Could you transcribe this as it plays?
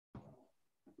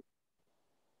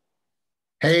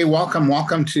Hey,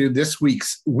 welcome to this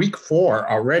week's week 4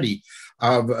 already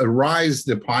of RiSE,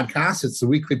 the podcast. It's the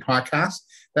weekly podcast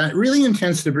that really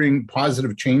intends to bring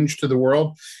positive change to the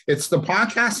world. It's the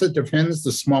podcast that defends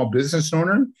the small business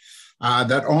owner,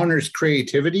 that honors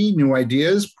creativity, new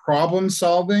ideas, problem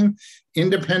solving,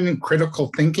 independent critical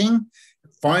thinking,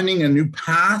 finding a new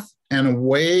path and a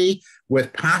way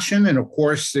with passion. And of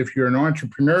course, if you're an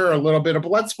entrepreneur, a little bit of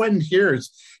blood, sweat, and tears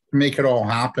to make it all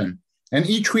happen. And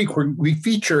each week we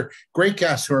feature great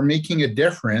guests who are making a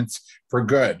difference for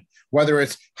good, whether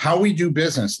it's how we do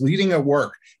business, leading at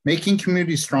work, making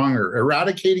communities stronger,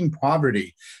 eradicating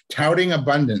poverty, touting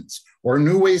abundance, or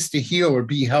new ways to heal or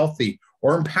be healthy,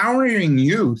 or empowering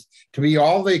youth to be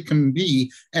all they can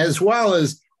be, as well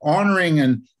as honoring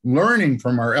and learning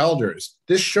from our elders.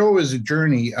 This show is a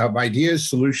journey of ideas,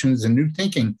 solutions, and new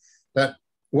thinking that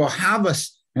will have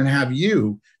us and have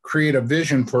you create a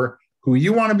vision for who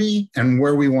you want to be and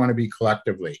where we want to be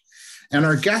collectively. And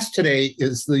our guest today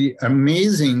is the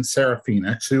amazing Sarah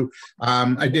Fenix, who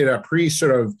I did a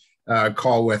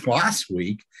call with last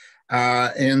week.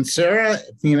 And Sarah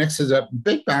Fenix has a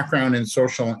big background in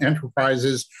social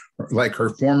enterprises, like her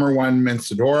former one,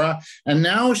 Mensadora, and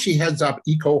now she heads up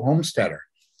Eco-Homesteader.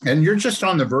 And you're just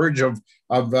on the verge of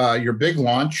your big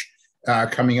launch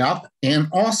coming up. And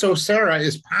also, Sarah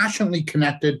is passionately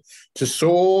connected to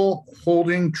soul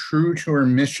holding true to her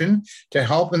mission to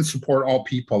help and support all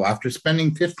people. After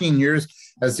spending 15 years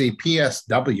as a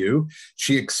PSW,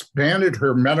 she expanded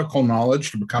her medical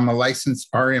knowledge to become a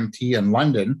licensed RMT in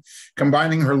London,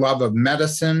 combining her love of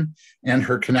medicine and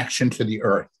her connection to the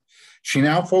earth. She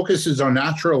now focuses on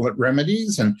natural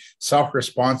remedies and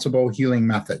self-responsible healing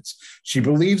methods. She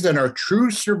believes that our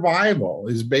true survival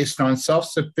is based on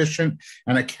self-sufficient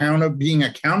and being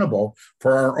accountable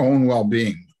for our own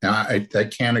well-being. I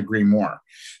can't agree more.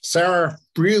 Sarah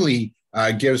really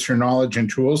gives her knowledge and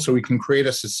tools so we can create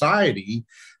a society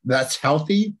that's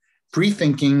healthy,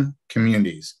 free-thinking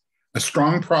communities. A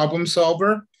strong problem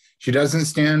solver. She doesn't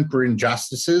stand for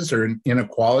injustices or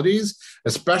inequalities,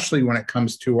 especially when it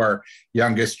comes to our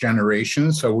youngest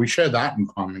generation. So we share that in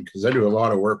common because I do a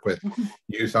lot of work with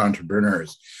youth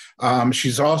entrepreneurs.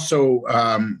 She's also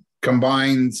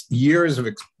combines years of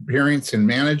experience in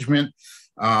management.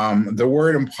 The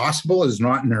word impossible is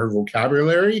not in her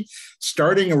vocabulary.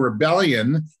 Starting a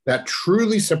rebellion that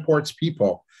truly supports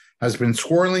people has been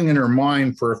swirling in her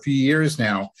mind for a few years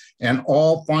now, and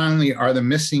all finally are the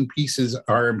missing pieces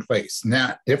are in place.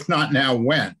 Now, if not now,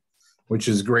 when? Which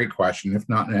is a great question. If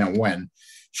not now, when?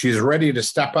 She's ready to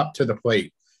step up to the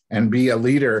plate and be a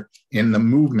leader in the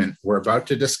movement we're about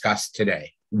to discuss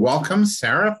today. Welcome,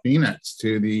 Sarah Fenix,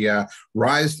 to the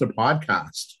RiSE the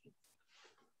podcast.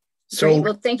 So, great.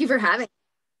 Well, thank you for having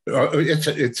me.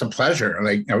 It's a pleasure.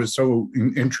 Like, I was so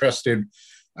interested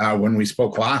when we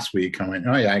spoke last week. I went,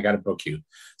 oh yeah, I got to book you.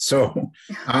 So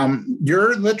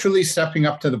you're literally stepping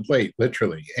up to the plate,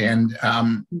 literally. And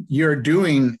you're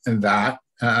doing that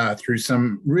through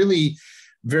some really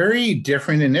very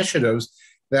different initiatives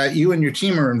that you and your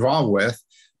team are involved with.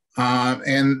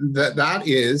 And that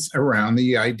is around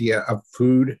the idea of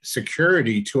food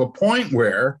security, to a point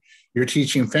where you're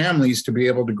teaching families to be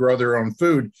able to grow their own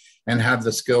food and have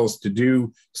the skills to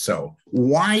do so.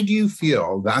 Why do you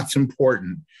feel that's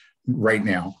important right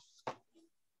now?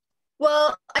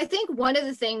 Well, I think one of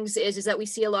the things is that we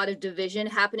see a lot of division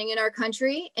happening in our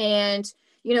country. And,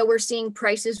 you know, we're seeing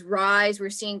prices rise, we're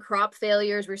seeing crop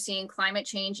failures, we're seeing climate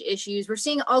change issues, we're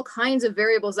seeing all kinds of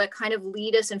variables that kind of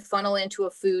lead us and funnel into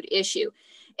a food issue.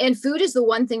 And food is the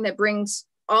one thing that brings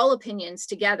all opinions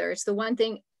together. It's the one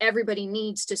thing everybody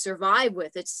needs to survive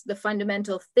with. It's the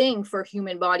fundamental thing for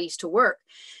human bodies to work.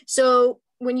 So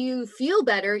when you feel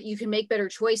better, you can make better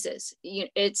choices.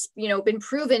 It's, been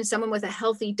proven someone with a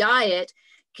healthy diet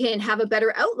can have a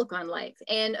better outlook on life.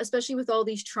 And especially with all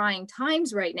these trying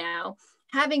times right now,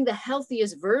 having the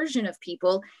healthiest version of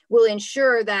people will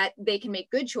ensure that they can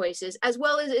make good choices, as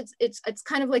well as it's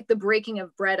kind of like the breaking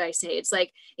of bread, I say. It's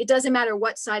like, it doesn't matter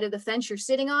what side of the fence you're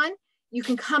sitting on, you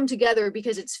can come together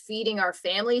because it's feeding our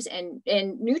families and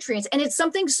nutrients. And it's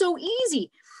something so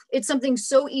easy. It's something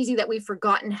so easy that we've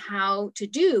forgotten how to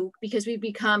do because we've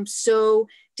become so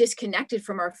disconnected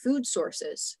from our food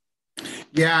sources.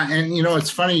 Yeah. And, it's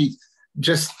funny,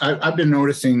 I've been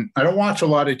noticing, I don't watch a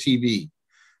lot of TV,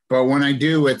 but when I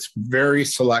do, it's very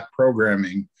select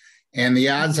programming. And the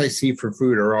ads I see for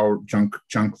food are all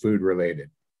junk food related.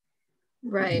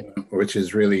 Right. Which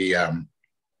is really,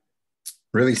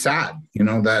 really sad,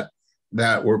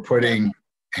 that we're putting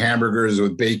hamburgers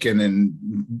with bacon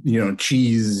and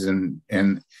cheese and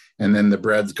then the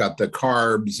bread's got the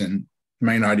carbs, and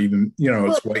might not even,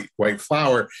 it's white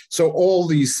flour. So all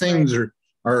these things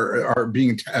are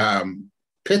being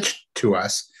pitched to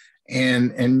us,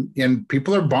 and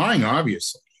people are buying,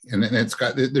 obviously, and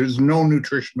there's no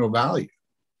nutritional value.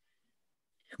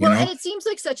 Well, and it seems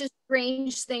like such a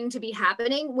strange thing to be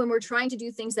happening when we're trying to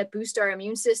do things that boost our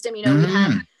immune system. We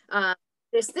have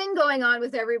this thing going on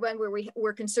with everyone where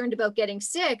we're concerned about getting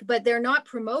sick, but they're not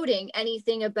promoting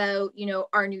anything about,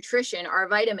 our nutrition, our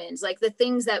vitamins, like the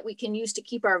things that we can use to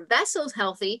keep our vessels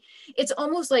healthy. It's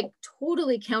almost like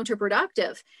totally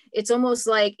counterproductive. It's almost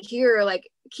like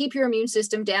keep your immune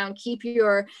system down, keep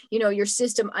your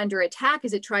system under attack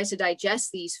as it tries to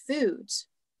digest these foods.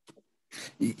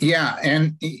 Yeah.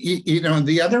 And,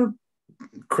 the other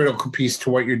critical piece to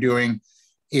what you're doing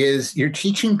is you're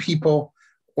teaching people,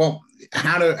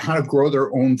 how to grow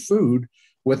their own food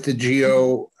with the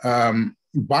Geo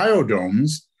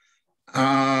biodomes.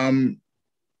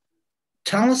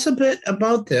 Tell us a bit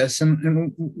about this,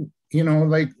 and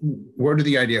where did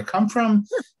the idea come from?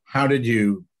 How did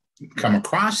you come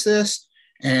across this?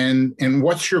 And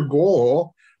what's your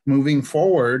goal moving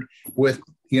forward with,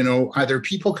 either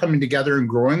people coming together and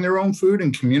growing their own food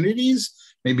in communities,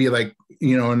 maybe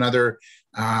another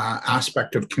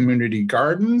aspect of community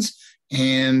gardens,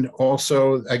 and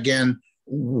also, again,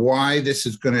 why this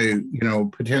is going to,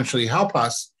 potentially help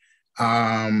us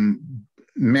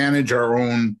manage our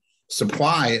own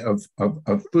supply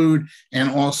of food, and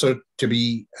also to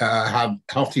be have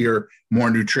healthier, more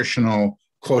nutritional,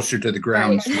 closer to the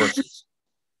ground sources.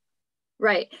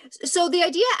 Right. So the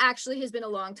idea actually has been a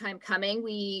long time coming.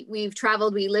 We've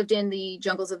traveled, we lived in the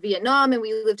jungles of Vietnam, and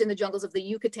we lived in the jungles of the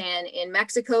Yucatan in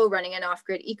Mexico, running an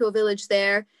off-grid eco-village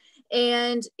there.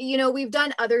 And, we've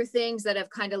done other things that have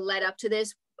kind of led up to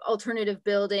this: alternative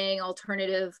building,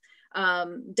 alternative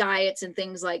diets, and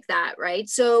things like that. Right.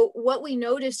 So what we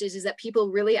noticed is that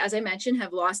people really, as I mentioned,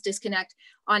 have lost disconnect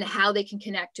on how they can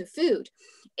connect to food.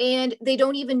 And they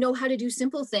don't even know how to do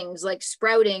simple things like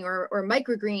sprouting or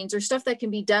microgreens, or stuff that can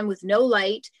be done with no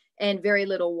light and very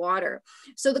little water.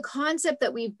 So the concept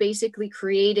that we've basically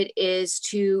created is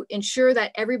to ensure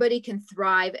that everybody can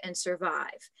thrive and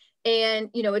survive. And,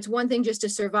 it's one thing just to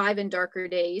survive in darker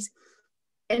days,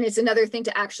 and it's another thing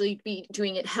to actually be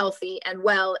doing it healthy and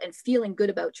well and feeling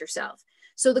good about yourself.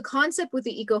 So the concept with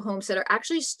the Eco-Homesteader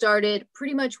actually started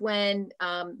pretty much when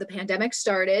the pandemic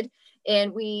started,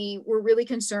 and we were really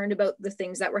concerned about the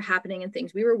things that were happening and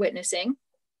things we were witnessing.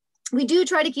 We do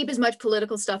try to keep as much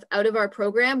political stuff out of our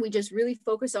program. We just really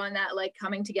focus on that, like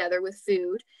coming together with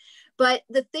food. But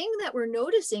the thing that we're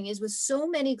noticing is, with so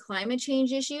many climate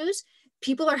change issues,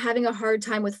 people are having a hard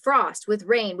time with frost, with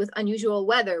rain, with unusual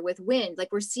weather, with wind.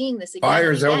 Like, we're seeing this again.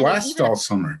 Fires out west all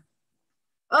summer.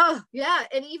 Oh, yeah.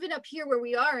 And even up here where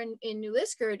we are in New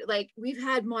Liskeard, we've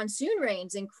had monsoon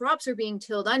rains and crops are being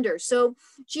tilled under. So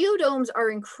geodomes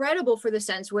are incredible for the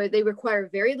sense where they require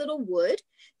very little wood.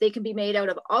 They can be made out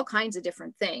of all kinds of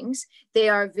different things. They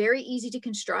are very easy to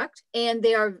construct, and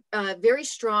they are very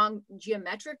strong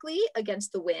geometrically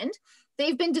against the wind.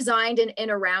 They've been designed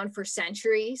and around for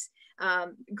centuries.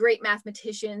 Great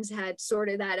mathematicians had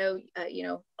sorted that out,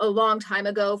 a long time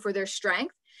ago for their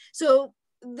strength. So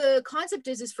the concept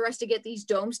is for us to get these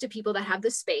domes to people that have the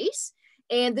space,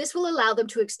 and this will allow them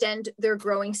to extend their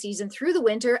growing season through the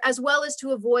winter, as well as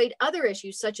to avoid other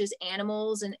issues such as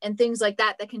animals and things like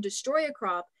that can destroy a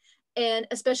crop. And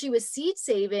especially with seed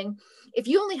saving, if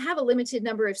you only have a limited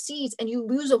number of seeds and you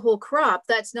lose a whole crop,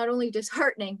 that's not only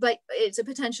disheartening, but it's a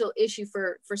potential issue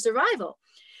for survival.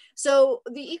 So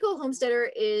the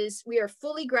Eco-Homesteader we are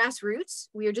fully grassroots.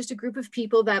 We are just a group of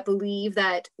people that believe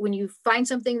that when you find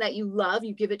something that you love,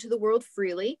 you give it to the world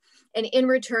freely, and in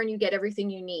return, you get everything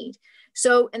you need.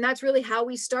 So, and that's really how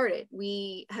we started.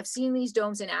 We have seen these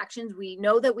domes in action. We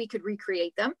know that we could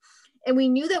recreate them. And we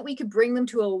knew that we could bring them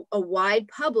to a wide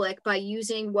public by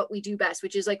using what we do best,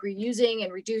 which is like reusing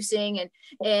and reducing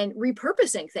and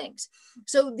repurposing things.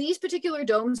 So these particular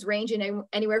domes range in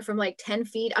anywhere from 10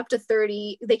 feet up to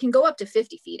 30. They can go up to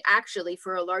 50 feet actually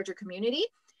for a larger community.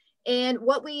 And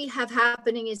what we have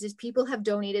happening is people have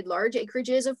donated large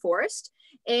acreages of forest,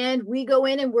 and we go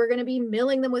in and we're going to be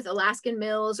milling them with Alaskan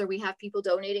mills, or we have people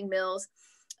donating mills.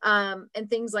 And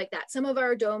things like that. Some of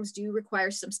our domes do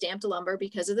require some stamped lumber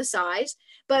because of the size,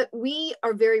 but we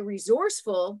are very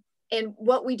resourceful. And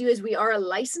what we do is we are a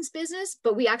licensed business,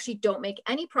 but we actually don't make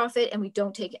any profit and we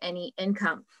don't take any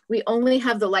income. We only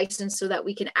have the license so that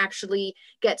we can actually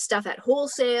get stuff at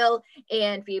wholesale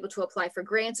and be able to apply for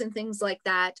grants and things like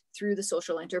that through the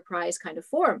social enterprise kind of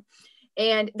form.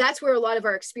 And that's where a lot of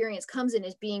our experience comes in,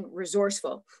 is being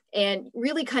resourceful and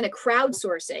really kind of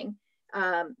crowdsourcing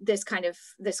this kind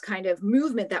of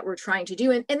movement that we're trying to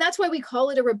do. And that's why we call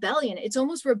it a rebellion. It's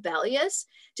almost rebellious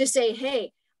to say,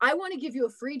 hey, I want to give you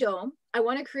a free dome. I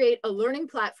want to create a learning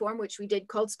platform, which we did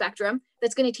called Spectrum,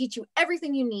 that's going to teach you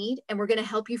everything you need. And we're going to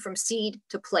help you from seed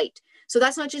to plate. So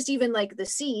that's not just even like the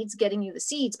seeds, getting you the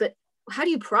seeds, but how do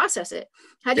you process it?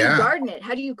 How do you garden it?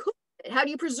 How do you cook it? How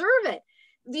do you preserve it?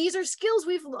 These are skills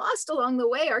we've lost along the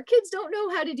way. Our kids don't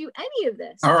know how to do any of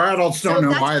this. Our adults don't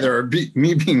know either,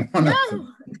 me being one of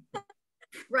them.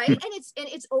 Right. And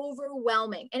it's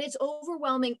overwhelming, and it's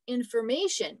overwhelming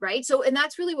information, right? So, and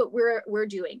that's really what we're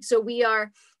doing. So we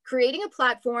are creating a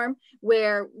platform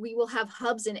where we will have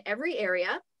hubs in every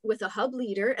area with a hub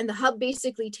leader, and the hub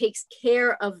basically takes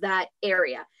care of that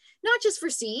area, not just for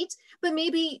seeds, but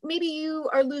maybe you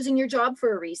are losing your job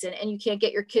for a reason and you can't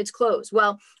get your kids clothes.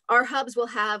 Well, our hubs will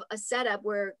have a setup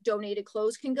where donated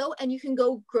clothes can go, and you can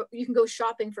go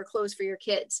shopping for clothes for your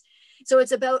kids. So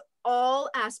it's about all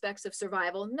aspects of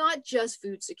survival, not just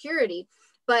food security,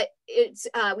 but it's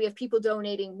we have people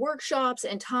donating workshops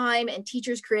and time, and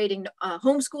teachers creating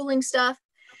homeschooling stuff.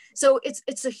 So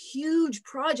it's a huge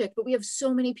project, but we have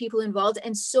so many people involved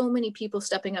and so many people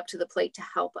stepping up to the plate to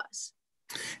help us.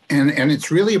 And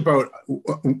it's really about,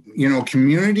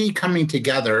 community coming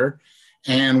together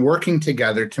and working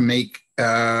together to make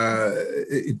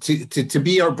to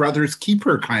be our brother's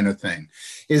keeper kind of thing.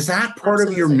 Is that part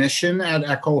of your mission at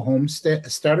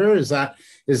Eco-Homesteader? Is that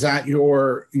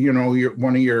your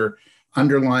one of your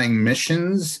underlying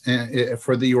missions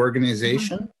for the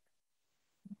organization?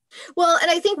 Well, and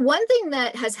I think one thing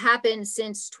that has happened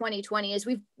since 2020 is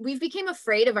we've become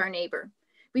afraid of our neighbor.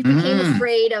 We've become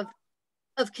afraid of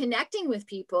connecting with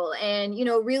people and,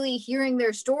 really hearing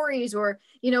their stories, or,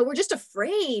 we're just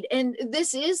afraid. And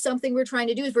this is something we're trying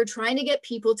to do, is we're trying to get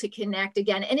people to connect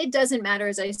again. And it doesn't matter,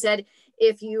 as I said,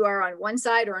 if you are on one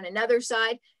side or on another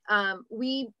side.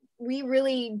 We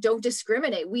really don't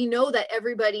discriminate. We know that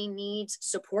everybody needs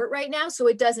support right now. So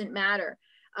it doesn't matter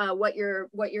what your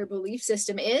belief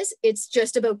system is. It's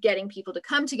just about getting people to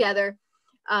come together,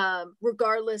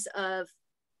 regardless of,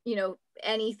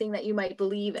 anything that you might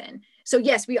believe in. So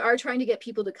yes, we are trying to get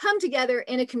people to come together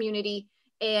in a community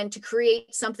and to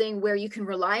create something where you can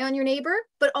rely on your neighbor,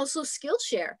 but also skill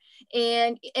share.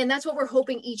 And that's what we're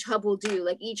hoping each hub will do.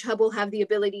 Like each hub will have the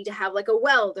ability to have like a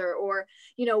welder, or,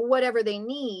 whatever they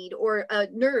need, or a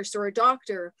nurse or a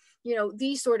doctor,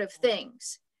 these sort of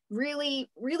things.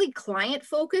 Really, really client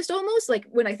focused, almost like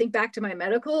when I think back to my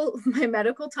medical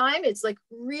time, it's like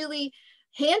really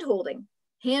hand-holding,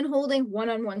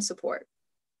 one-on-one support.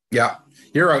 Yeah.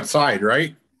 You're outside,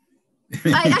 right? I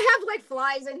have like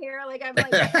flies in here. Like I'm like,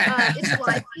 it's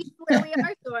fly season where we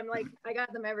are. So I'm like, I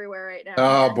got them everywhere right now.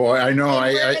 Oh boy, I know.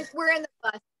 We're in the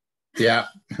bus. Yeah.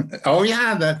 Oh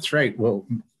yeah, that's right. Well,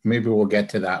 maybe we'll get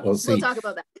to that. We'll see. We'll talk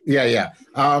about that. Yeah.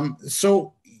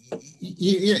 So,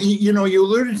 you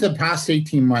alluded to the past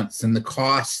 18 months and the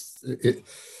costs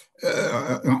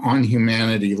on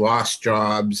humanity, lost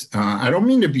jobs. I don't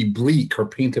mean to be bleak or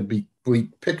paint a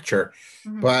bleak picture,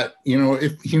 but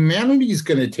if humanity is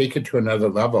going to take it to another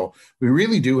level, we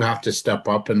really do have to step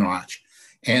up a notch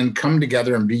and come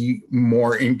together and be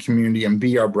more in community and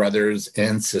be our brothers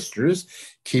and sisters,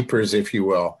 keepers, if you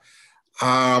will.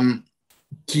 Do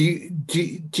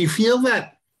you feel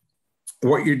that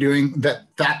what you're doing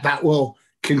that will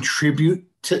contribute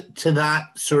to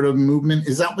that sort of movement?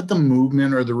 Is that what the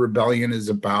movement or the rebellion is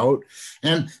about?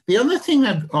 And the other thing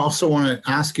I also want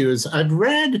to ask you is, I've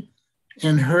read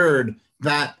and heard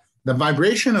that the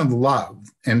vibration of love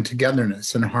and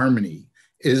togetherness and harmony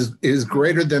is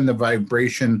greater than the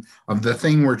vibration of the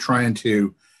thing we're trying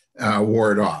to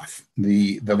ward off,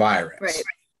 the virus, right,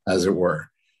 as it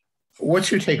were. What's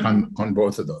your take on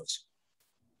both of those?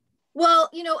 Well,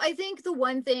 I think the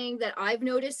one thing that I've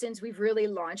noticed since we've really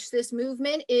launched this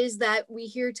movement is that we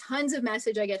hear tons of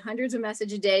message. I get hundreds of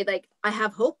messages a day, like, I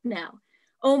have hope now.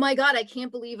 Oh my God, I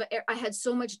can't believe I had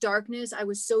so much darkness. I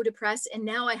was so depressed, and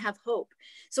now I have hope.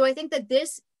 So I think that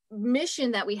this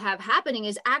mission that we have happening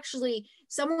is actually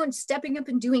someone stepping up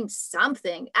and doing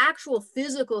something, actual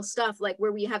physical stuff, like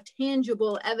where we have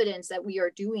tangible evidence that we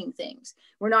are doing things.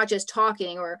 We're not just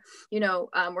talking, or,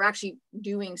 we're actually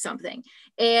doing something.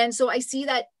 And so I see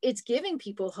that it's giving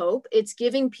people hope. It's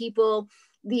giving people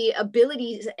the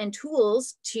abilities and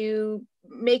tools to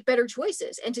make better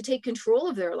choices and to take control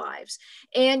of their lives.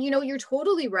 And, you're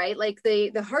totally right. Like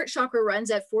the heart chakra runs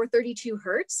at 432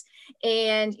 hertz.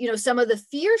 And, some of the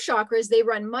fear chakras, they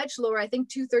run much lower. I think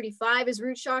 235 is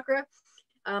root chakra.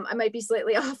 I might be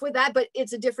slightly off with that, but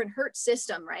it's a different hertz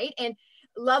system, right? And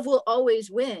love will always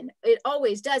win. It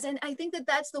always does. And I think that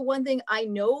that's the one thing I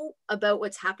know about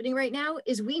what's happening right now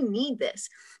is we need this.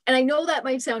 And I know that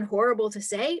might sound horrible to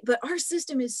say, but our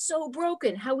system is so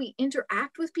broken, how we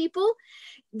interact with people.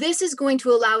 This is going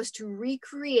to allow us to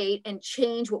recreate and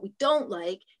change what we don't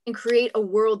like and create a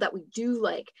world that we do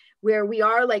like, where we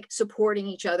are like supporting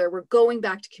each other. We're going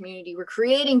back to community. We're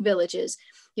creating villages.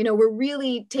 You know, we're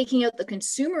really taking out the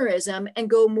consumerism and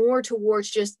go more towards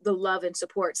just the love and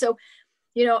support. So,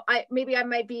 you know, I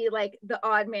might be like the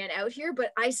odd man out here,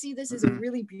 but I see this as a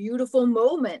really beautiful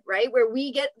moment, right? Where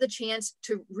we get the chance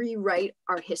to rewrite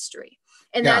our history.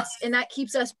 And that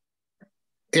keeps us.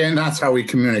 And that's how we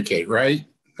communicate, right?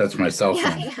 That's my cell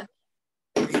phone. Yeah.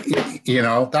 You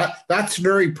know, that's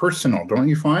very personal, don't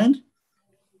you find?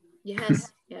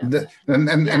 Yes. Yeah.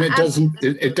 And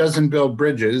it doesn't build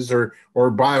bridges or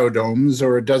biodomes,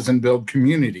 or it doesn't build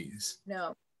communities.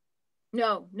 No,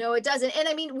 it doesn't. And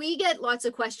I mean, we get lots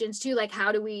of questions too, like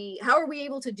how are we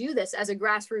able to do this as a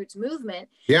grassroots movement?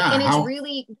 Yeah. And it's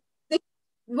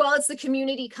the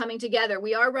community coming together.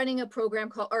 We are running a program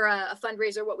called, or a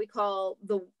fundraiser, what we call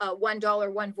the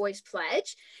 $1 One Voice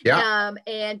Pledge. Yeah.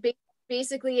 And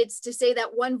basically it's to say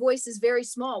that one voice is very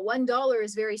small. $1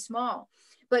 is very small.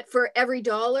 But for every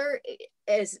dollar,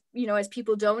 as you know, as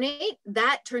people donate,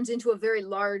 that turns into a very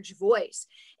large voice.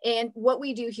 And what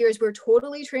we do here is we're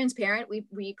totally transparent.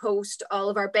 We post all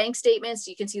of our bank statements. So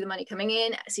you can see the money coming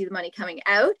in, see the money coming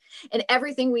out. And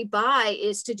everything we buy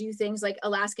is to do things like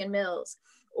Alaskan Mills,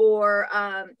 or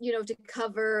to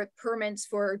cover permits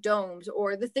for domes,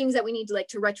 or the things that we need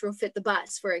to retrofit the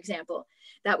bus, for example,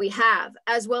 that we have,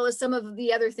 as well as some of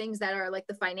the other things that are like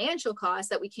the financial costs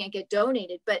that we can't get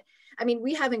donated. But I mean,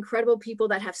 we have incredible people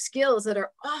that have skills that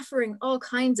are offering all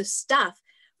kinds of stuff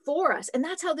for us. And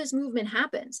that's how this movement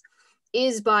happens,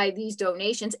 is by these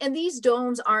donations. And these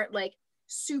domes aren't like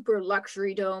super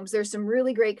luxury domes. There's some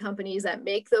really great companies that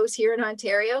make those here in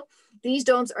Ontario. These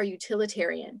domes are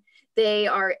utilitarian. They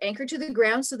are anchored to the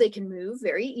ground so they can move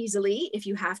very easily if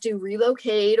you have to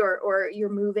relocate or you're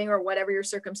moving or whatever your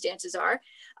circumstances are.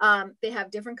 They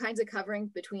have different kinds of covering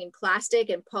between plastic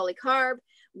and polycarb,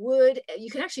 wood.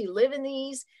 You can actually live in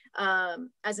these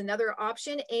as another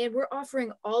option. And we're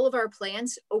offering all of our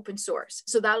plans open source.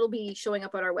 So that'll be showing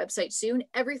up on our website soon.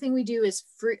 Everything we do is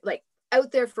free, like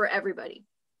out there for everybody.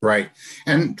 Right.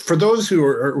 And for those who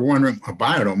are wondering, a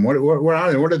biodome, what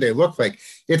are they? What do they look like?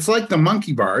 It's like the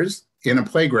monkey bars in a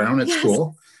playground at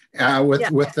school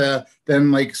with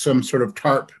then like some sort of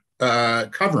tarp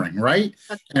covering, right?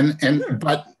 Okay.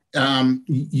 But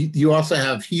you also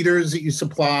have heaters that you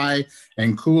supply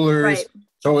and coolers. Right.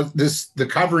 So the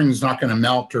covering is not going to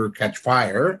melt or catch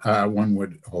fire, one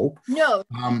would hope. No.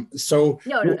 No.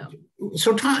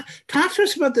 So talk to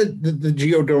us about the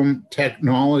geodome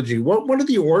technology. What are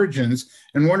the origins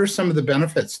and what are some of the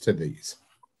benefits to these?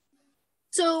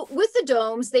 So with the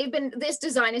domes, this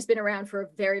design has been around for a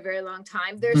very, very long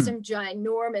time. There's some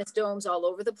ginormous domes all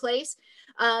over the place.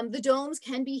 The domes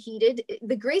can be heated.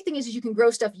 The great thing is you can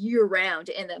grow stuff year round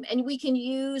in them, and we can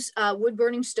use wood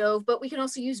burning stove, but we can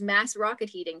also use mass rocket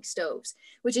heating stoves,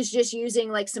 which is just using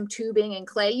like some tubing and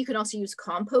clay. You can also use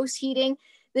compost heating.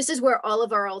 This is where all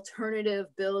of our alternative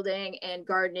building and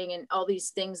gardening and all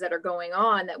these things that are going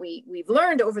on that we've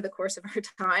learned over the course of our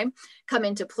time come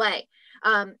into play.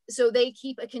 So they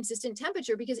keep a consistent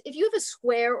temperature, because if you have a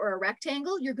square or a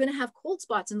rectangle, you're going to have cold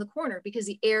spots in the corner because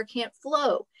the air can't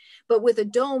flow. But with a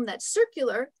dome that's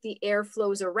circular, the air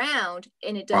flows around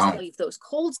and it doesn't leave those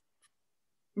cold spots.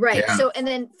 Right. Yeah. So, and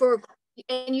then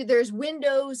there's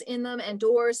windows in them and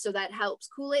doors, so that helps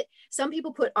cool it. Some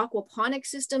people put aquaponic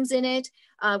systems in it.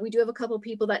 We do have a couple of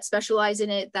people that specialize in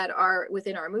it that are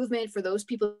within our movement for those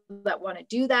people that want to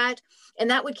do that. And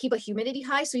that would keep a humidity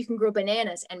high, so you can grow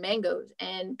bananas and mangoes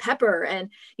and pepper and,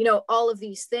 all of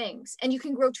these things. And you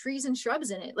can grow trees and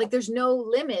shrubs in it. Like there's no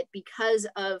limit because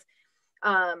of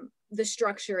the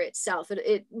structure itself.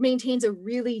 It maintains a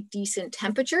really decent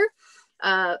temperature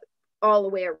all the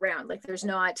way around. Like there's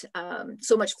not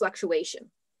so much fluctuation.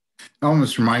 It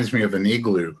almost reminds me of an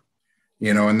igloo,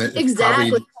 and it's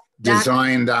probably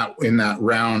designed that in that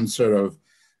round sort of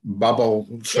bubble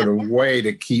sort of way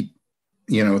to keep,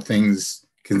 things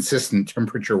consistent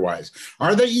temperature wise.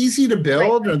 Are they easy to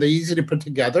build? Right. Are they easy to put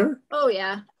together? Oh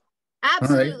yeah.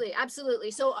 Absolutely. Right. Absolutely.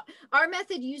 So our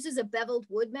method uses a beveled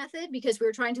wood method because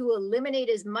we're trying to eliminate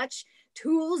as much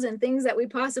tools and things that we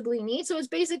possibly need. So it's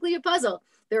basically a puzzle.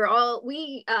 They're all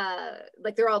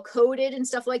they're all coded and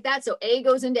stuff like that. So A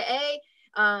goes into A,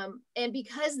 And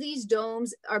because these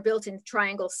domes are built in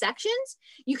triangle sections,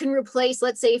 you can replace,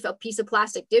 let's say if a piece of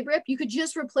plastic did rip, you could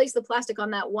just replace the plastic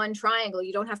on that one triangle.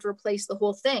 You don't have to replace the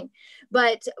whole thing.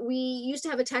 But we used to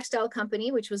have a textile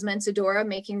company, which was Mensadora,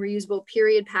 making reusable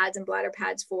period pads and bladder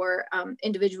pads for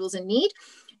individuals in need.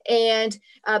 And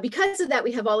because of that,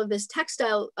 we have all of this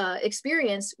textile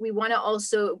experience. We want to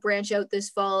also branch out this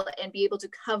fall and be able to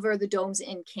cover the domes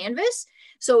in canvas.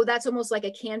 So that's almost like a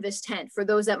canvas tent for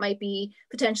those that might be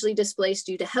potentially displaced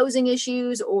due to housing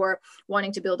issues or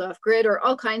wanting to build off grid or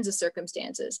all kinds of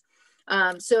circumstances.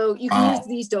 So you can use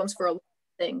these domes for a lot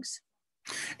of things.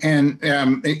 And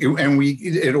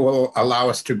it will allow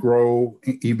us to grow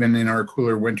even in our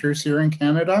cooler winters here in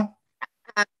Canada.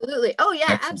 Absolutely. Oh yeah,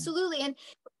 Excellent. absolutely. And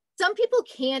some people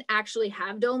can't actually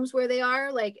have domes where they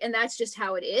are, and that's just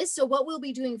how it is. So what we'll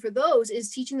be doing for those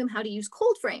is teaching them how to use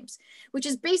cold frames, which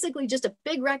is basically just a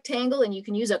big rectangle, and you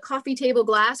can use a coffee table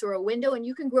glass or a window, and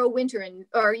you can grow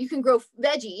or you can grow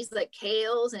veggies like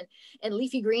kales and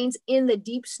leafy greens in the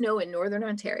deep snow in Northern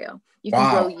Ontario. You can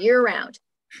grow year round.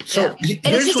 So yeah.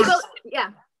 And it's just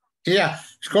yeah,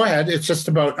 go ahead. It's just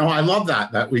about, I love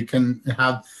that we can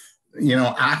have,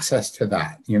 access to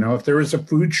that. If there is a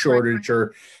food shortage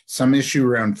or some issue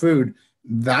around food,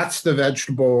 that's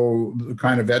the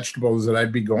kind of vegetables that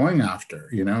I'd be going after,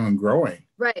 and growing.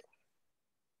 Right.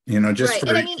 Just right.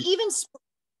 And I mean, even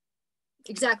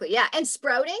exactly. Yeah. And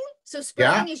sprouting. So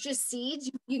sprouting is just seeds.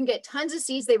 You can get tons of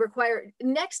seeds. They require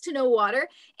next to no water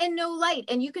and no light.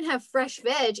 And you can have fresh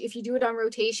veg if you do it on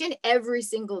rotation every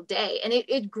single day. And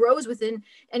it grows within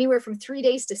anywhere from 3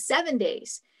 days to 7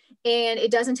 days. And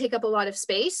it doesn't take up a lot of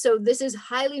space. So this is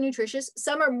highly nutritious.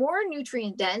 Some are more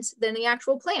nutrient dense than the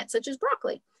actual plant, such as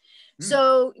broccoli.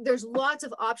 So there's lots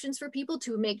of options for people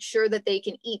to make sure that they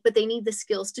can eat, but they need the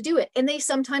skills to do it. And they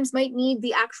sometimes might need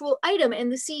the actual item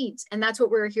and the seeds. And that's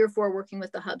what we're here for, working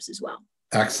with the hubs as well.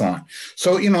 Excellent.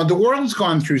 So, the world's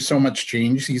gone through so much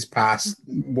change these past,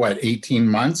 18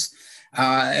 months.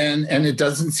 And it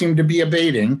doesn't seem to be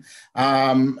abating.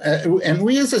 And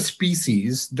we as a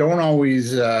species don't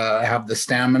always have the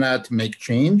stamina to make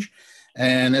change,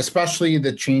 and especially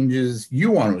the changes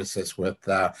you want to assist with,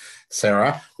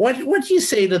 Sarah. What do you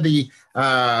say to the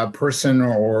person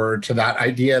or to that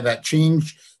idea that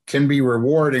change can be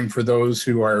rewarding for those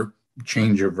who are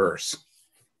change averse?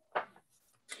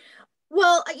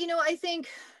 Well, I think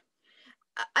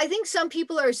some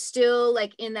people are still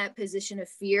in that position of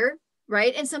fear.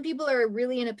 Right. And some people are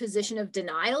really in a position of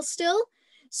denial still.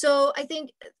 So I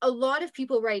think a lot of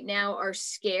people right now are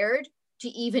scared to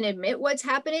even admit what's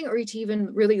happening or to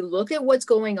even really look at what's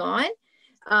going on.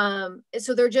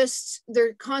 So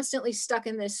they're constantly stuck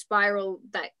in this spiral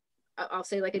that I'll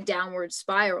say like a downward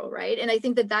spiral. Right. And I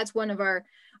think that that's one of our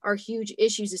huge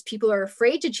issues is people are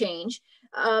afraid to change.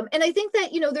 And I think that,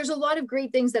 there's a lot of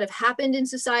great things that have happened in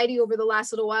society over the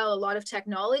last little while, a lot of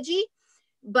technology.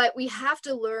 But we have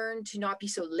to learn to not be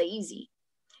so lazy.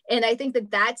 And I think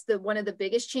that that's one of the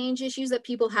biggest change issues that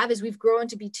people have is we've grown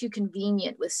to be too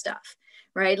convenient with stuff,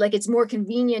 right? Like it's more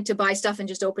convenient to buy stuff and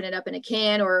just open it up in a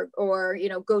can or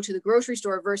go to the grocery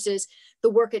store versus the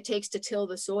work it takes to till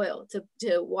the soil,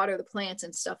 to water the plants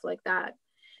and stuff like that.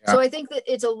 Yeah. So I think that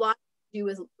it's a lot to do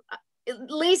with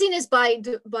laziness by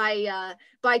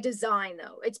design,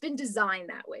 though. It's been designed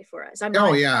that way for us.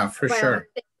 For sure.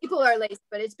 People are lazy,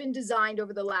 but it's been designed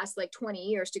over the last 20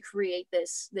 years to create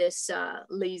this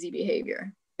lazy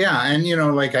behavior. Yeah, and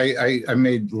I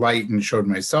made light and showed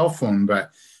my cell phone,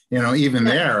 but even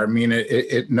there, I mean,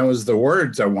 it knows the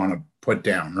words I want to put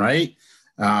down, right?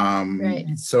 Right.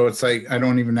 So it's like I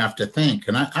don't even have to think,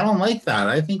 and I don't like that.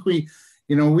 I think we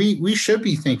should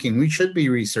be thinking, we should be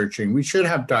researching, we should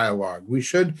have dialogue, we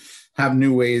should have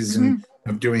new ways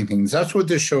of doing things. That's what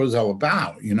this show is all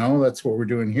about. That's what we're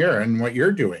doing here and what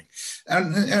you're doing.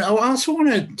 And I also want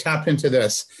to tap into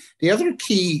this. The other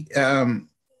key to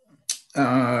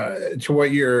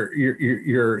what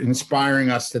you're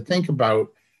inspiring us to think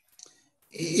about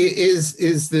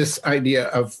is this idea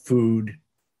of food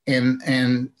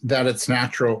and that it's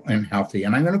natural and healthy.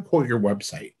 And I'm going to quote your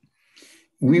website.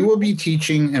 We will be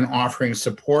teaching and offering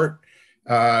support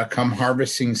come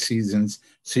harvesting seasons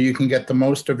so you can get the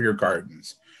most of your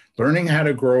gardens. Learning how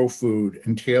to grow food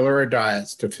and tailor our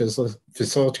diets to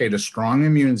facilitate a strong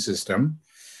immune system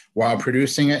while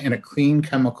producing it in a clean,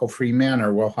 chemical-free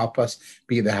manner will help us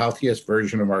be the healthiest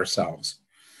version of ourselves.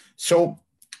 So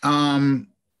a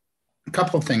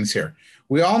couple of things here.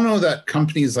 We all know that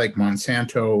companies like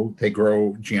Monsanto, they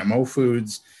grow GMO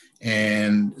foods,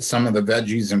 and some of the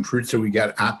veggies and fruits that we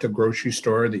get at the grocery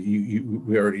store that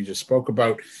we already just spoke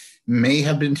about may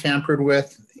have been tampered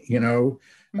with,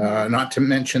 not to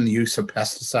mention the use of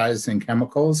pesticides and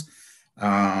chemicals.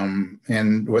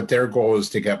 And what their goal is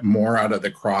to get more out of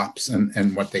the crops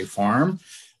and what they farm.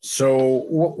 So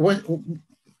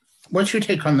what's your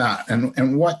take on that?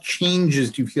 And what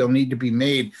changes do you feel need to be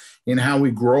made in how we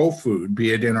grow food,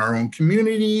 be it in our own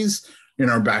communities, in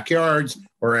our backyards,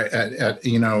 or at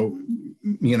in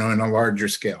a larger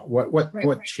scale?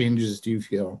 What changes do you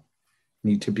feel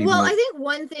need to be made? I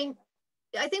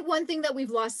think one thing that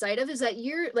we've lost sight of is that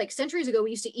centuries ago,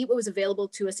 we used to eat what was available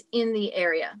to us in the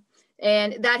area.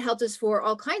 And that helped us for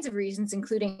all kinds of reasons,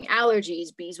 including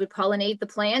allergies. Bees would pollinate the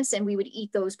plants and we would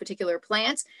eat those particular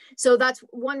plants. So that's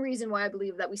one reason why I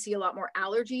believe that we see a lot more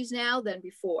allergies now than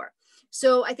before.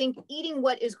 So I think eating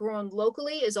what is grown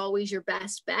locally is always your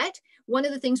best bet. One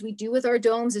of the things we do with our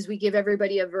domes is we give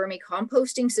everybody a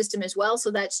vermicomposting system as well. So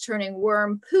that's turning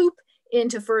worm poop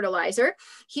into fertilizer.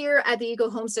 Here at the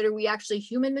Eco-Homesteader, we actually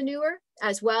human manure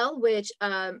as well, which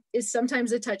is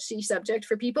sometimes a touchy subject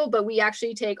for people, but we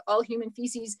actually take all human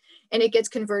feces and it gets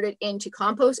converted into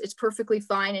compost. It's perfectly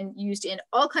fine and used in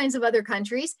all kinds of other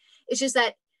countries. It's just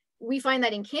that we find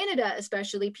that in Canada,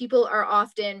 especially, people are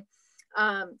often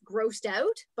grossed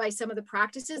out by some of the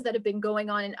practices that have been going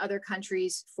on in other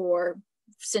countries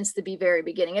since the very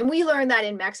beginning. And we learned that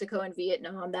in Mexico and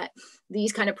Vietnam, that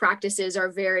these kind of practices are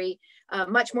very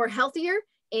much more healthier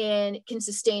and can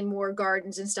sustain more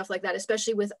gardens and stuff like that,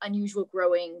 especially with unusual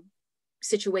growing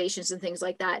situations and things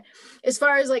like that. As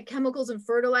far as like chemicals and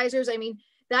fertilizers, I mean,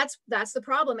 that's the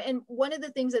problem. And one of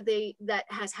the things that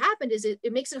has happened is it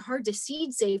makes it hard to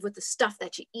seed save with the stuff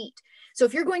that you eat. So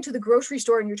if you're going to the grocery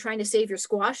store and you're trying to save your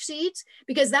squash seeds,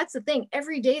 because that's the thing,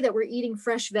 every day that we're eating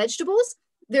fresh vegetables,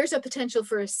 there's a potential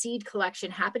for a seed collection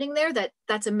happening there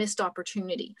that's a missed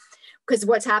opportunity, because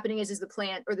what's happening is the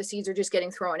plant or the seeds are just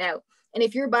getting thrown out. And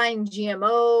if you're buying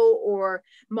GMO or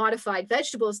modified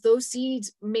vegetables, those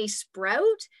seeds may sprout,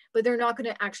 but they're not going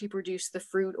to actually produce the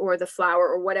fruit or the flower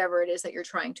or whatever it is that you're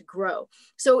trying to grow.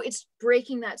 So it's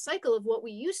breaking that cycle of what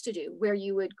we used to do, where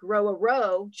you would grow a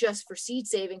row just for seed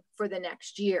saving for the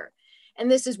next year.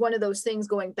 And this is one of those things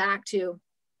getting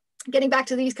back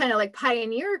to these kind of like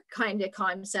pioneer kind of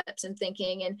concepts and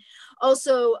thinking. And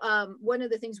also one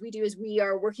of the things we do is we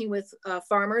are working with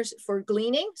farmers for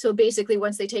gleaning. So basically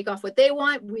once they take off what they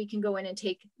want, we can go in and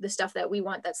take the stuff that we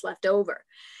want that's left over.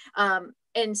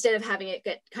 Instead of having it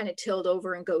get kind of tilled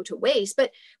over and go to waste.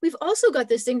 But we've also got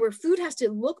this thing where food has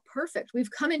to look perfect. We've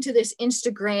come into this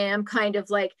Instagram kind of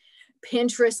like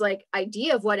Pinterest like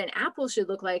idea of what an apple should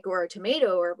look like, or a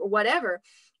tomato or whatever.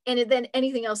 And then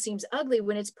anything else seems ugly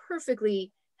when it's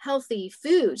perfectly healthy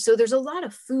food. So there's a lot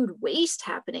of food waste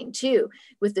happening too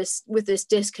with this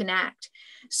disconnect.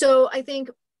 So I think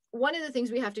one of the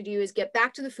things we have to do is get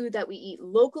back to the food that we eat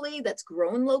locally, that's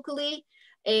grown locally,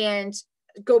 and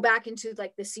go back into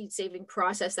like the seed saving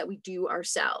process that we do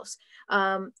ourselves.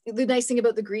 The nice thing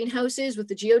about the greenhouses with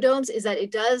the Geo Domes is that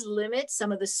it does limit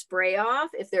some of the spray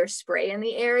off if there's spray in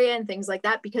the area and things like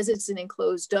that, because it's an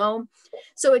enclosed dome.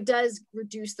 So it does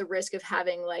reduce the risk of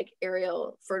having like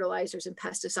aerial fertilizers and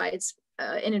pesticides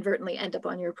inadvertently end up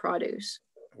on your produce.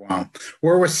 Wow.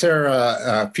 We're with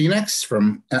Sarah Fenix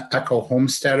from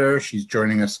Eco-Homesteader. She's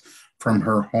joining us from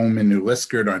her home in New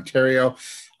Liskeard, Ontario.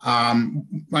 I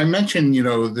mentioned,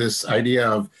 this idea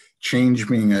of change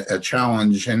being a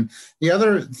challenge. And the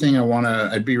other thing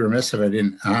I'd be remiss if I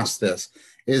didn't ask this,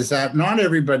 is that not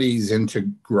everybody's into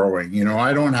growing.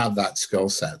 I don't have that skill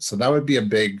set. So that would be a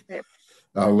big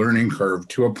learning curve,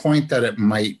 to a point that it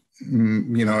might,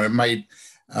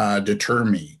 deter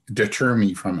me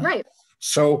from it. Right.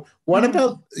 So what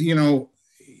about,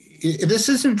 this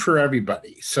isn't for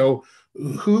everybody. So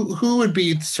who would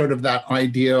be sort of that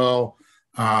ideal,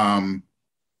 what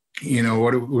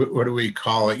do we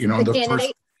call it? The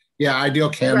first, ideal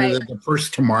candidate, right. The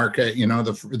first to market,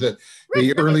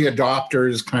 the early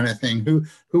adopters kind of thing.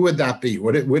 Who would that be?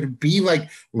 Would it be like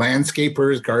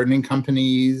landscapers, gardening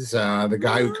companies, the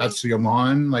guy who cuts your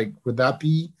lawn? Like, would that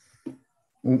be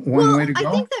one way to go?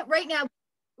 I think that right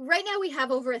now we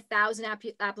have over 1,000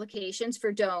 applications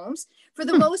for domes. For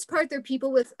the most part, they're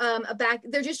people with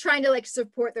they're just trying to like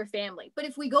support their family. But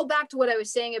if we go back to what I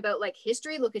was saying about like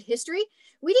history, look at history,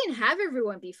 we didn't have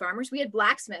everyone be farmers. We had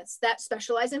blacksmiths that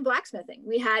specialized in blacksmithing.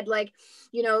 We had like,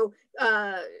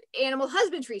 animal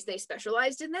husbandry, they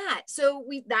specialized in that. So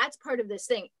that's part of this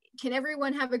thing. Can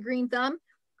everyone have a green thumb?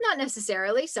 Not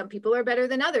necessarily. Some people are better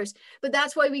than others, but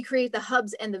that's why we create the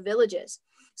hubs and the villages.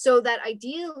 So that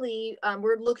ideally,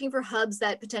 we're looking for hubs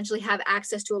that potentially have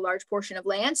access to a large portion of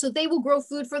land. So they will grow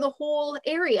food for the whole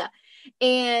area.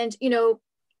 And,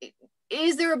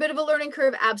 Is there a bit of a learning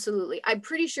curve? Absolutely. I'm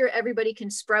pretty sure everybody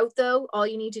can sprout though. All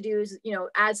you need to do is,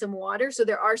 add some water. So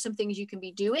there are some things you can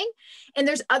be doing. And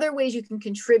there's other ways you can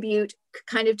contribute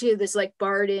kind of to this like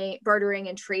bartering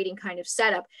and trading kind of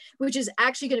setup, which is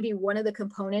actually going to be one of the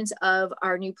components of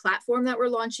our new platform that we're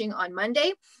launching on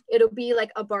Monday. It'll be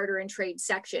like a barter and trade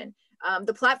section.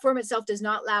 The platform itself does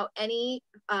not allow any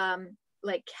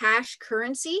like cash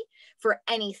currency for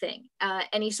anything.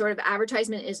 Any sort of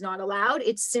advertisement is not allowed.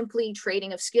 It's simply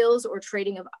trading of skills or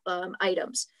trading of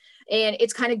items. And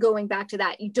it's kind of going back to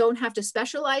that. You don't have to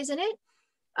specialize in it.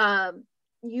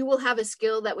 You will have a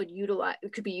skill that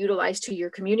could be utilized to your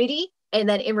community. And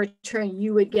then in return,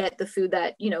 you would get the food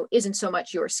that, isn't so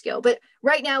much your skill. But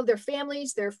right now they're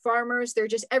families, they're farmers, they're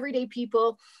just everyday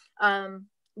people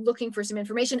looking for some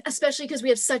information, especially because we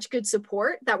have such good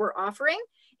support that we're offering.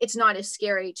 It's not as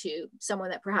scary to someone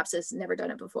that perhaps has never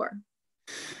done it before.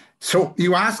 So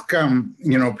you ask,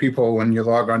 people when you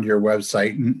log onto your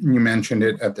website, and you mentioned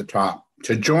it at the top,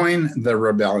 to join the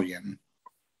rebellion.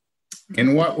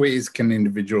 In what ways can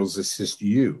individuals assist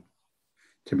you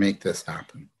to make this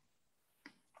happen?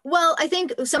 Well, I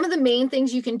think some of the main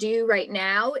things you can do right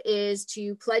now is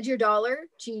to pledge your dollar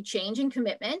to change and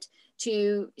commitment,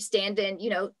 to stand and,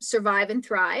 survive and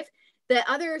thrive. The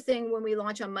other thing when we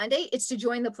launch on Monday, it's to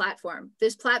join the platform.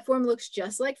 This platform looks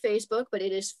just like Facebook, but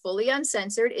it is fully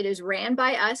uncensored. It is ran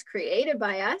by us, created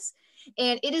by us,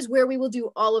 and it is where we will do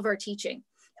all of our teaching.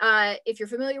 If you're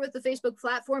familiar with the Facebook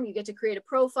platform, you get to create a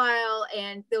profile,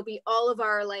 and there'll be all of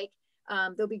our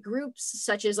there'll be groups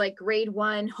such as like grade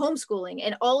 1 homeschooling,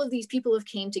 and all of these people have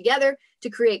came together to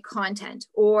create content,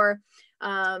 or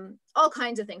all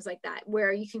kinds of things like that,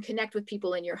 where you can connect with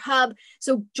people in your hub.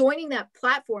 So joining that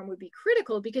platform would be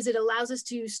critical because it allows us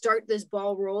to start this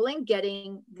ball rolling,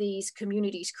 getting these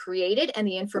communities created and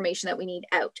the information that we need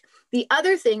out. The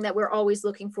other thing that we're always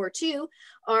looking for too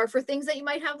are for things that you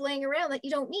might have laying around that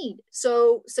you don't need.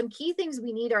 So some key things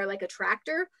we need are like a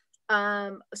tractor,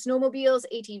 snowmobiles,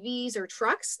 ATVs, or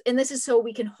trucks. And this is so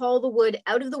we can haul the wood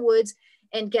out of the woods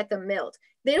and get them milled.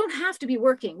 They don't have to be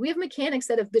working. We have mechanics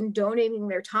that have been donating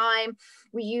their time.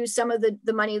 We use some of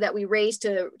the money that we raise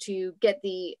to get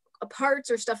the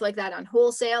parts or stuff like that on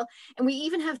wholesale. And we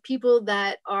even have people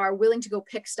that are willing to go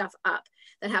pick stuff up,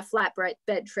 that have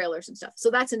flatbed trailers and stuff. So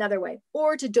that's another way.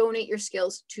 Or to donate your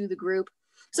skills to the group.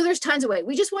 So there's tons of ways.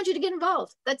 We just want you to get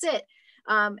involved. That's it.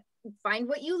 Find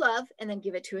what you love and then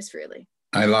give it to us freely.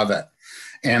 I love it.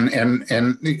 And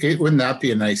wouldn't that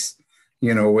be a nice,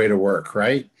 way to work,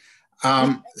 right?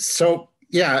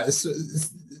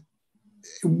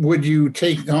 Would you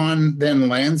take on then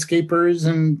landscapers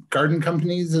and garden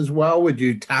companies as well? Would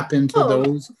you tap into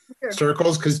those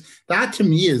circles? Because that to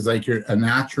me is like a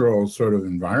natural sort of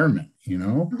environment,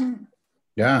 Mm-hmm.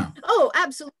 Yeah. Oh,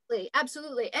 absolutely.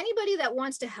 Absolutely. Anybody that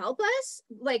wants to help us,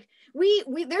 like we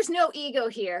there's no ego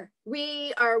here.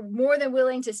 We are more than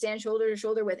willing to stand shoulder to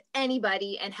shoulder with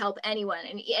anybody and help anyone.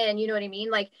 And you know what I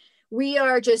mean? Like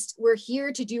we're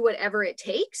here to do whatever it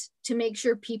takes to make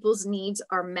sure people's needs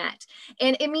are met.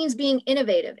 And it means being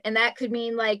innovative. And that could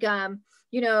mean like,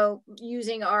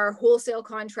 using our wholesale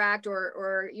contract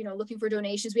or looking for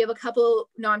donations. We have a couple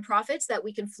nonprofits that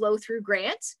we can flow through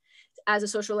grants. As a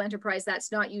social enterprise,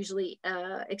 that's not usually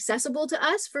accessible to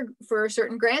us for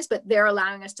certain grants, but they're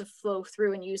allowing us to flow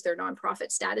through and use their nonprofit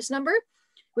status number,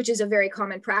 which is a very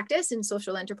common practice in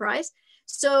social enterprise.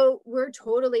 So we're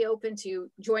totally open to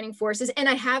joining forces. And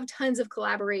I have tons of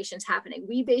collaborations happening.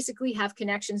 We basically have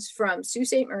connections from Sault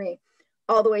Ste. Marie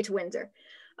all the way to Windsor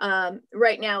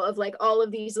right now, of like all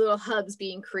of these little hubs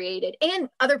being created, and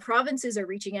other provinces are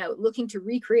reaching out, looking to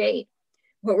recreate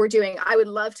what we're doing. I would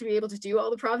love to be able to do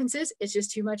all the provinces. It's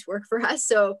just too much work for us.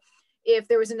 So if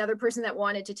there was another person that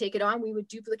wanted to take it on, we would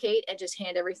duplicate and just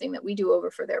hand everything that we do over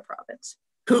for their province.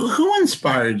 Who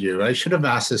inspired you? I should have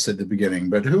asked this at the beginning,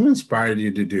 but who inspired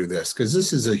you to do this? Because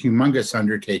this is a humongous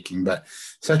undertaking, but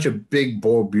such a big,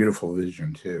 bold, beautiful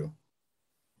vision too.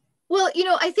 Well,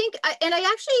 I think, and I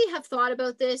actually have thought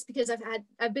about this because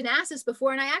I've been asked this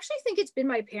before, and I actually think it's been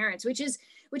my parents, which is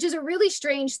a really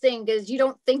strange thing because you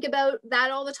don't think about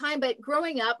that all the time. But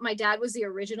growing up, my dad was the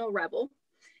original rebel.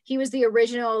 He was the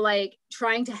original, like,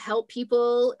 trying to help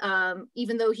people,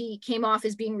 even though he came off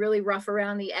as being really rough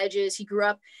around the edges. He grew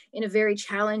up in a very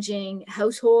challenging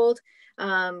household.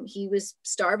 He was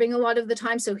starving a lot of the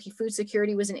time, so food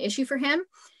security was an issue for him.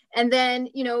 And then,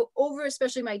 over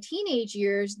especially my teenage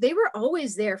years, they were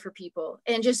always there for people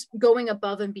and just going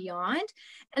above and beyond.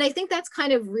 And I think that's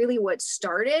kind of really what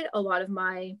started a lot of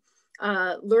my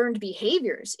learned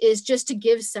behaviors, is just to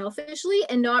give selfishly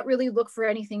and not really look for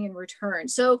anything in return.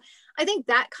 So I think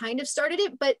that kind of started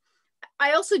it. But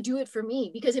I also do it for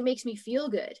me because it makes me feel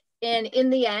good. And in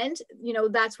the end, you know,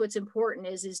 that's what's important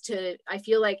I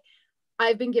feel like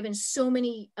I've been given so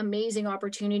many amazing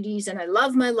opportunities, and I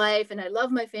love my life and I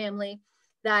love my family,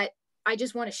 that I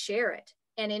just want to share it.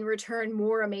 And in return,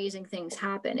 more amazing things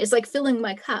happen. It's like filling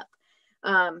my cup.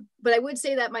 But I would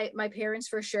say that my parents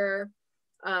for sure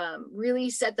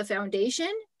really set the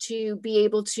foundation to be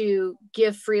able to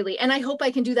give freely. And I hope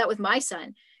I can do that with my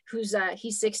son,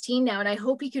 he's 16 now. And I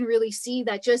hope he can really see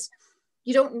that just,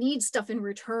 you don't need stuff in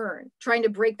return, trying to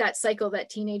break that cycle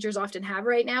that teenagers often have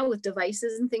right now with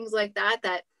devices and things like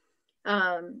that,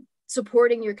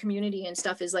 supporting your community and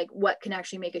stuff is like what can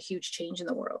actually make a huge change in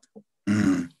the world.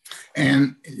 Mm.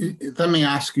 And let me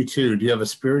ask you too, do you have a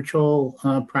spiritual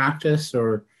practice,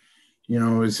 or, you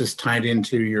know, is this tied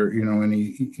into your, you know,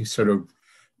 any sort of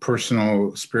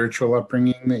personal spiritual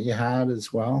upbringing that you had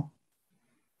as well?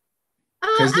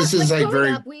 Because this is like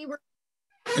very, up,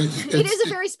 it is a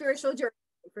very spiritual journey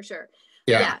for sure.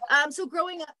 Yeah. So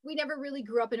growing up, we never really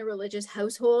grew up in a religious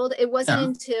household. It wasn't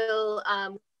until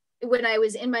when I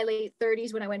was in my late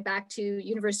 30s, when I went back to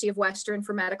University of Western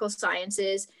for medical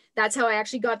sciences. That's how I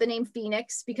actually got the name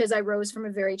Phoenix, because I rose from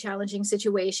a very challenging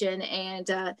situation,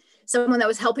 and someone that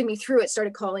was helping me through it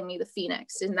started calling me the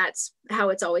Phoenix, and that's how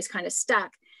it's always kind of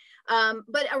stuck.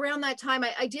 But around that time,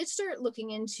 I did start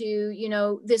looking into, you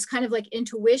know, this kind of like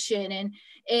intuition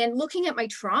and looking at my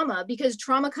trauma, because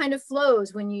trauma kind of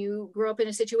flows when you grow up in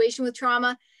a situation with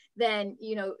trauma. Then,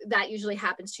 you know, that usually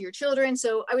happens to your children.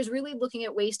 So I was really looking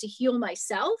at ways to heal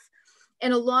myself.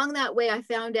 And along that way, I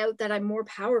found out that I'm more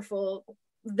powerful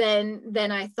than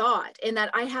I thought, and that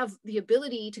I have the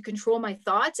ability to control my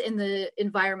thoughts and the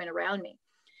environment around me.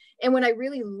 And when I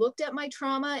really looked at my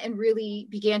trauma and really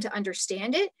began to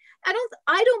understand it,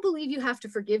 I don't believe you have to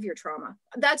forgive your trauma.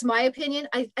 That's my opinion.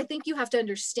 I think you have to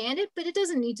understand it, but it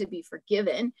doesn't need to be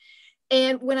forgiven.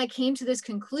 And when I came to this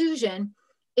conclusion,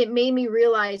 it made me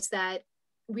realize that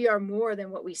we are more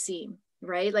than what we seem,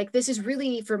 right? Like, this is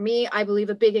really, for me, I believe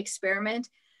a big experiment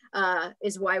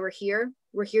is why we're here.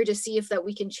 We're here to see if that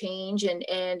we can change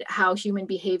and how human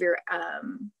behavior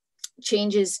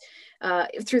changes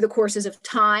through the courses of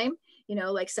time, you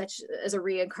know, like such as a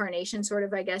reincarnation sort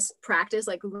of, I guess, practice,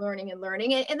 like learning.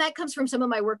 And that comes from some of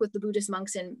my work with the Buddhist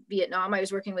monks in Vietnam. I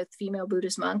was working with female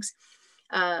Buddhist monks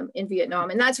in Vietnam.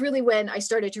 And that's really when I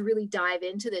started to really dive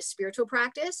into this spiritual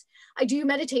practice. I do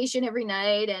meditation every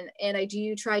night, and I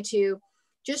do try to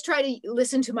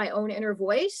listen to my own inner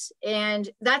voice. And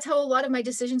that's how a lot of my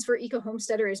decisions for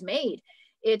Eco-Homesteader is made.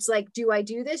 It's like, do I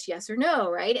do this? Yes or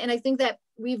no, right? And I think that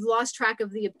we've lost track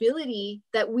of the ability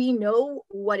that we know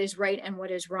what is right and what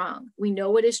is wrong. We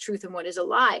know what is truth and what is a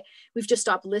lie. We've just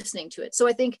stopped listening to it. So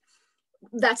I think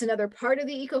that's another part of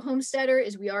the Eco-Homesteader,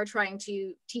 is we are trying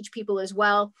to teach people as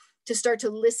well to start to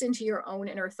listen to your own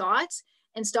inner thoughts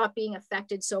and stop being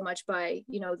affected so much by,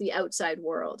 you know, the outside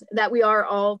world, that we are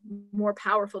all more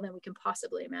powerful than we can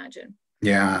possibly imagine.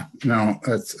 Yeah, no,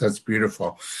 that's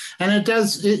beautiful. And it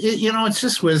does, you know, it's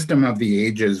just wisdom of the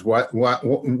ages,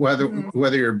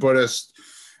 whether you're Buddhist,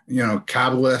 you know,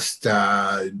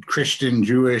 Kabbalist, Christian,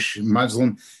 Jewish,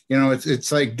 Muslim, you know,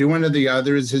 it's like do unto the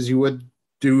others as you would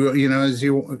do, you know, as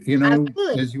you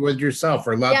would yourself,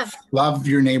 or love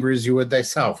your neighbor as you would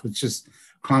thyself. It's just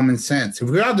common sense. If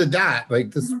we all did that,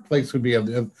 like, this place would be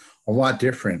a lot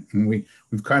different, and we've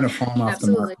kind of fallen off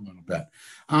the mark a little bit.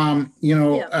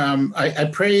 I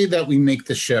pray that we make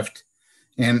the shift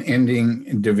and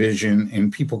ending division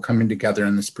and people coming together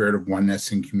in the spirit of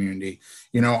oneness and community.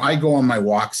 You know, I go on my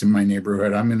walks in my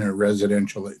neighborhood. I'm in a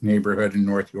residential neighborhood in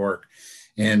North York.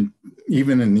 And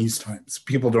even in these times,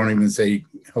 people don't even say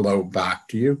hello back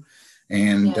to you.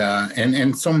 And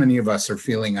and so many of us are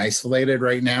feeling isolated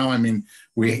right now. I mean,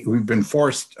 we've been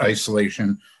forced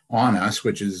isolation on us,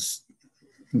 which is,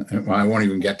 well, I won't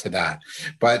even get to that.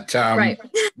 But,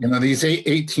 you know, these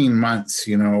 18 months,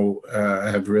 you know,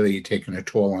 have really taken a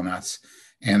toll on us,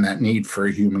 and that need for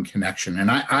a human connection. And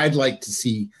I'd like to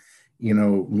see, you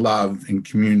know, love and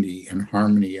community and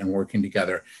harmony and working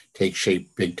together take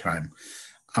shape big time.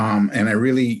 And I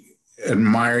really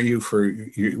admire you for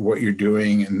what you're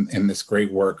doing and this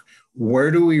great work.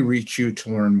 Where do we reach you to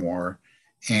learn more?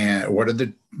 And what are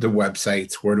the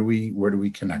websites? Where do we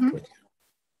connect with you?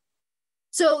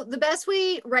 So the best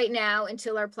way right now,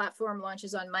 until our platform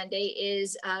launches on Monday,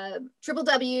 is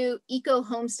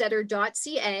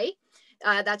www.ecohomesteader.ca.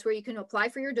 That's where you can apply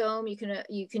for your dome. You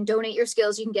can donate your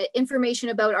skills. You can get information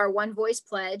about our One Voice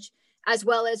Pledge. as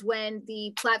well as when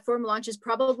the platform launches,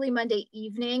 probably Monday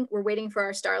evening. We're waiting for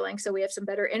our Starlink, so we have some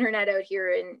better internet out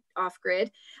here in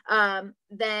off-grid.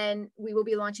 Then we will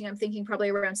be launching, I'm thinking probably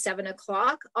around 7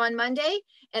 o'clock on Monday.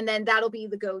 And then that'll be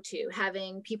the go-to,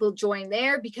 having people join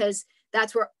there, because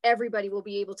that's where everybody will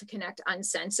be able to connect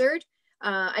uncensored.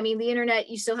 I mean, the internet,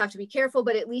 you still have to be careful,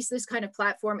 but at least this kind of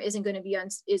platform isn't going to be,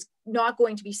 is not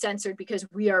going to be censored, because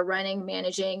we are running,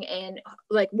 managing, and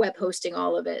like web hosting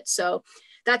all of it. So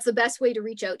that's the best way to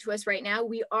reach out to us right now.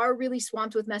 We are really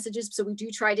swamped with messages, so we do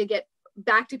try to get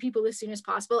back to people as soon as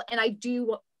possible. And I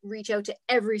do reach out to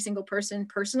every single person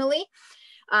personally,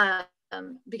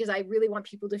 because I really want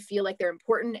people to feel like they're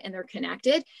important and they're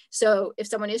connected. So if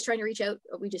someone is trying to reach out,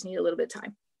 we just need a little bit of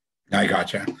time. I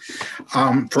gotcha.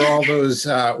 For all those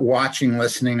watching,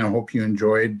 listening, I hope you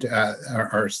enjoyed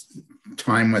our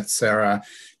time with Sarah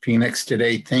Fenix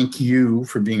today. Thank you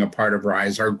for being a part of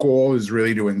RiSE. Our goal is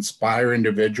really to inspire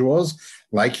individuals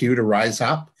like you to rise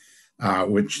up,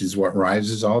 which is what RiSE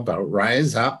is all about.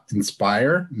 Rise up,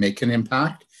 inspire, make an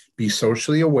impact, be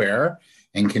socially aware,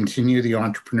 and continue the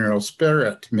entrepreneurial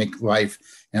spirit to make life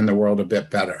and the world a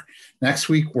bit better. Next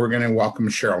week, we're going to welcome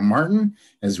Cheryl Martin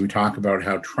as we talk about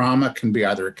how trauma can be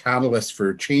either a catalyst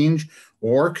for change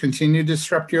or continue to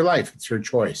disrupt your life. It's your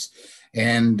choice.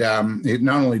 And it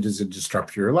not only does it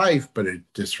disrupt your life, but it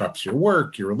disrupts your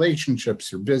work, your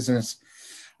relationships, your business.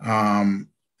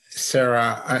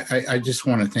 Sarah, I just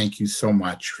want to thank you so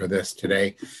much for this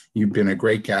today. You've been a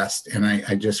great guest, and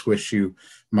I just wish you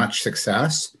much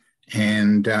success.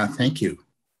 And thank you.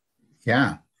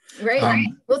 Yeah. Great.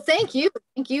 Well, thank you.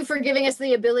 Thank you for giving us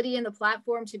the ability and the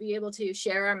platform to be able to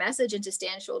share our message and to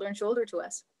stand shoulder to shoulder to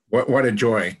us. What a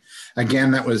joy.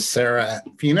 Again, that was Sarah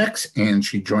Fenix, and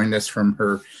she joined us from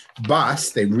her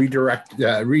bus. They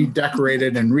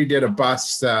redecorated and redid a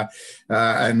bus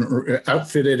and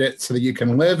outfitted it so that you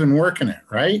can live and work in it,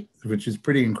 right? Which is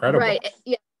pretty incredible. Right.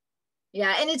 Yeah.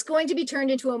 Yeah, and it's going to be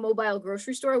turned into a mobile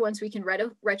grocery store once we can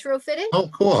retrofit it. Oh,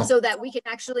 cool. So that we can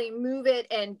actually move it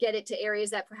and get it to areas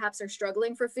that perhaps are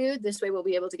struggling for food. This way we'll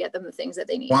be able to get them the things that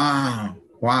they need. Wow.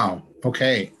 Wow.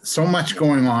 Okay. So much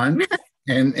going on.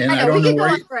 And I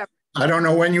don't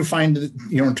know when you find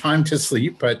time to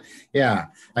sleep, but yeah.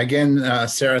 Again,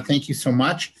 Sarah, thank you so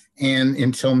much. And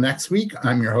until next week,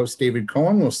 I'm your host, David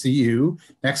Cohen. We'll see you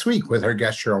next week with our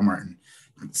guest, Cheryl Martin.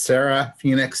 Sarah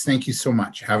Fenix, thank you so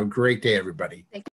much. Have a great day, everybody. Thank you.